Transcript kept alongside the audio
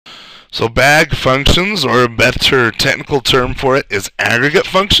So bag functions, or a better technical term for it, is aggregate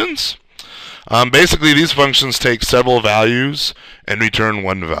functions. Basically, these functions take several values and return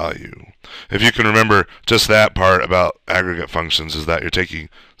one value. If you can remember just that part about aggregate functions, is that you're taking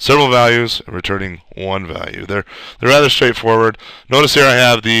several values and returning one value. They're rather straightforward. Notice here I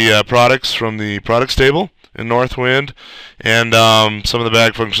have the products from the products table in Northwind, and some of the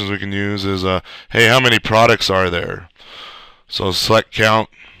bag functions we can use is, hey, how many products are there? So select count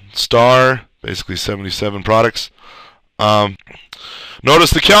star, basically 77 products.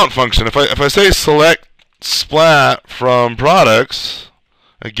 Notice the count function. If I say select splat from products,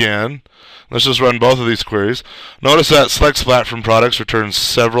 again, let's just run both of these queries. Notice that select splat from products returns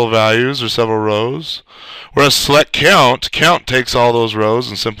several values or several rows, whereas select count takes all those rows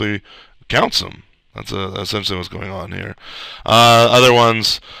and simply counts them. That's essentially what's going on here. Other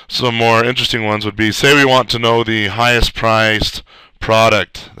ones, some more interesting ones would be, say we want to know the highest priced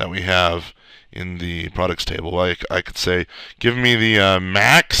product that we have in the products table. Well, I could say, give me the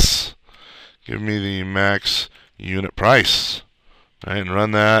max unit price, right, and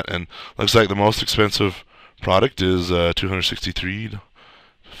run that, and looks like the most expensive product is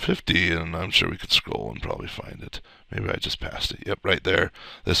 $263.50, and I'm sure we could scroll and probably find it. Maybe I just passed it. Yep, right there.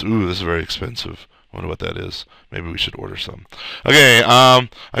 This is very expensive. I wonder what that is. Maybe we should order some. Okay, I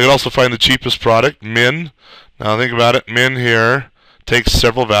could also find the cheapest product, min. Now think about it. Min here takes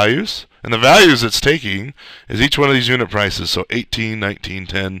several values, and the values it's taking is each one of these unit prices. So 18, 19,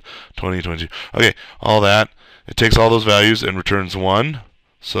 10, 20, 22. Okay, all that. It takes all those values and returns one.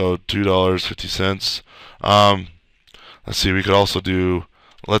 So $2.50. Let's see. We could also do.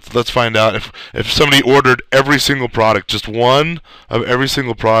 Let's find out if somebody ordered every single product, just one of every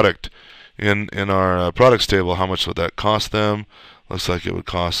single product in our products table, how much would that cost them? Looks like it would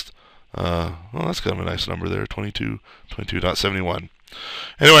cost, well, that's kind of a nice number there, 22.71.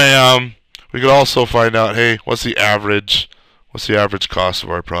 Anyway, we could also find out, hey, what's the average cost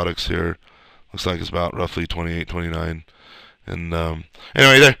of our products here? Looks like it's about roughly 28, 29. And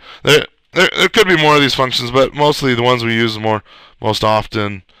anyway, there could be more of these functions, but mostly the ones we use most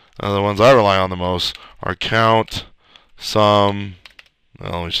often, the ones I rely on the most, are count, sum.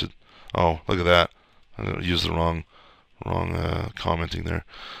 Well, we should. Oh, look at that. I used the wrong commenting there.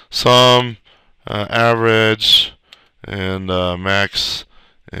 Sum, average, and max,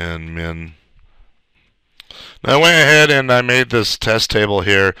 and min. Now I went ahead and I made this test table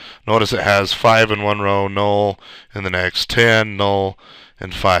here. Notice it has 5 in one row, null in the next, 10, null,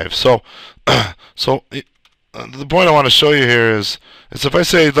 and 5. So, the point I want to show you here is if I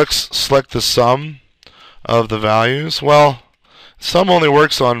say let's select the sum of the values, well, sum only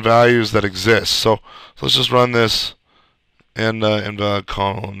works on values that exist. So let's just run this and invalid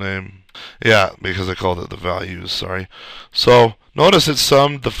column name. Yeah, because I called it the values, sorry. So notice it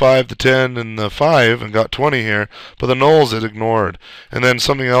summed the 5, the 10, and the 5 and got 20 here, but the nulls it ignored. And then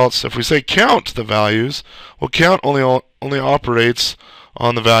something else, if we say count the values, well, count only operates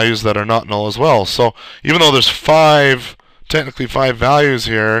on the values that are not null as well. So even though there's technically 5 values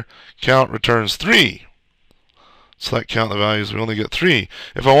here, count returns 3. Select count the values, we only get 3.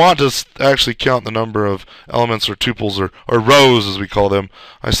 If I want to actually count the number of elements or tuples or rows as we call them,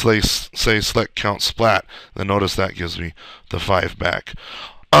 I say select count splat. Then notice that gives me the 5 back.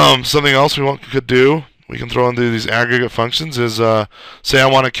 Something else we could do, we can throw into these aggregate functions is, say I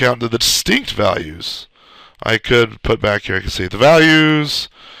want to count the distinct values. I could put back here, I could say the values,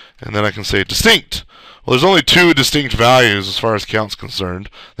 and then I can say distinct. Well, there's only 2 distinct values as far as count's concerned.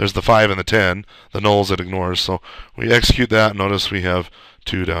 There's the 5 and the 10. The nulls it ignores. So we execute that. Notice we have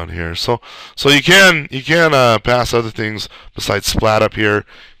 2 down here. So you can pass other things besides splat up here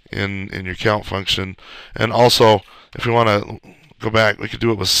in your count function. And also, if we want to go back, we could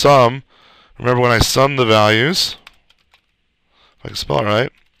do it with sum. Remember when I sum the values, if I can spell it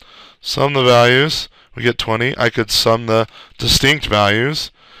right, sum the values, we get 20. I could sum the distinct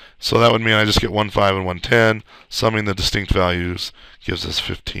values. So that would mean I just get 1, 5, and 1, 10. Summing the distinct values gives us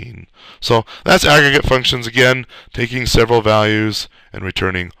 15. So that's aggregate functions, again, taking several values and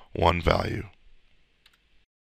returning one value.